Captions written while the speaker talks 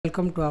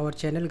Welcome to our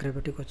channel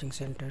Gravity Coaching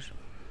Center.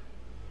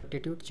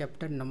 Aptitude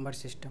chapter number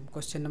system.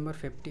 Question number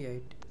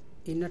 58.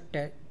 In a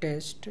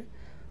test,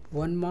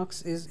 1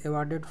 marks is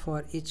awarded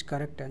for each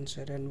correct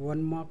answer and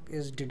 1 mark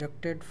is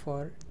deducted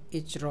for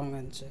each wrong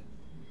answer.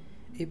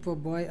 If a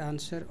boy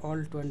answer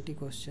all 20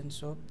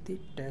 questions of the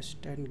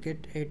test and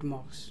get 8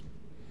 marks,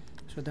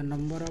 so the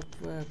number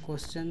of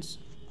questions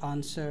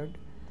answered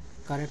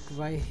correct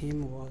by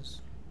him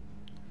was.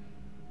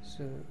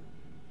 So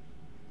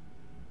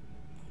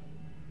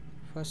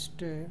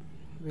first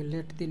we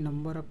let the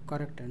number of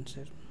correct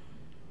answer.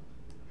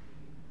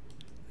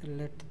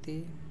 Let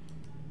the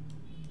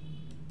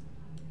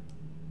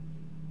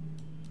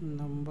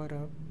number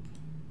of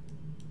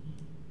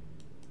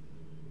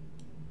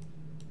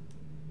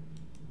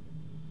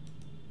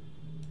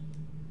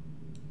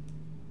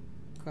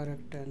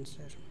correct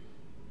answer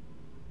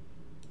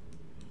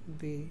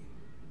be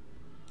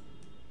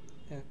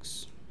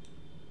x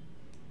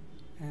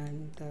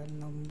and the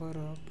number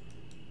of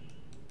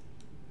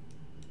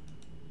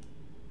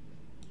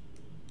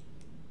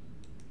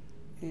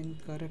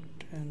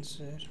incorrect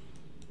answer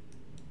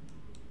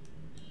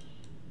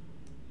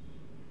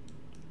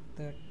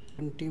that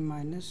 20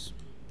 minus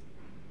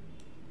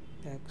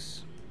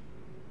x,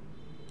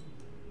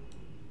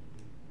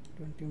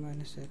 20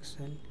 minus x,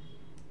 and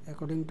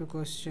according to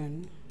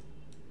question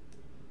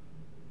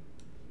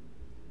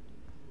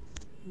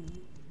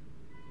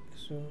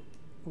so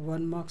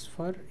 1 marks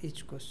for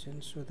each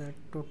question, so that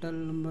total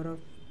number of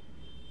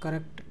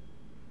correct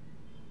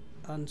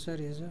answer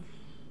is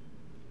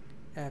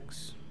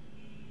x,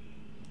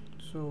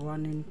 so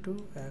 1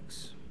 into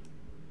x,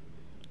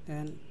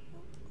 and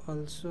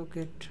also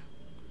get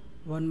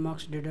 1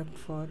 marks deduct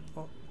for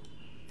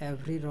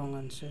every wrong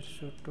answer,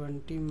 so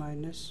 20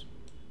 minus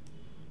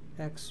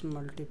x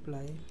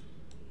multiply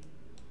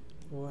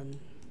 1,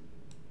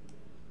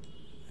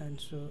 and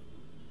so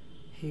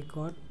he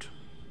got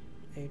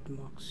 8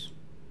 marks.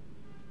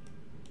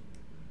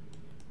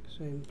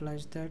 So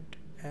implies that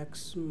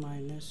x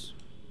minus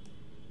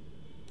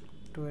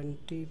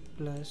 20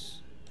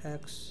 plus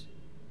x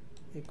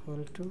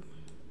equal to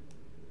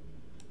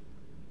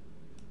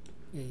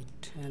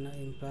 8, and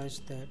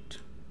implies that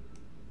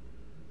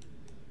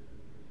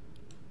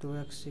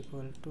 2x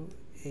equal to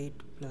 8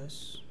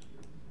 plus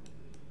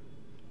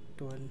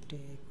 20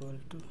 equal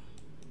to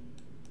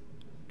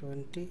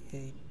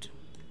 28.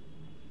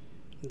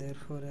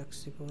 Therefore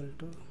x equal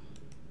to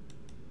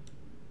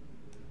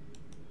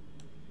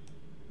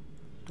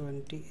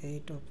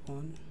 28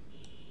 upon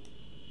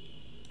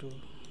 2.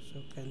 So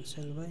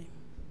cancel by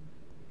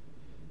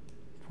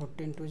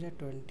 14 to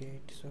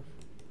 28.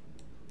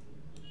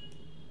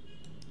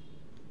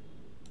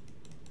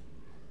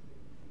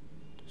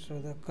 So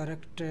the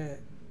correct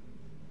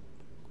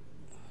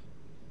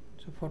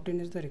so 14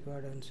 is the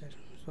required answer.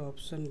 So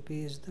option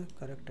B is the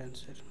correct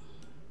answer.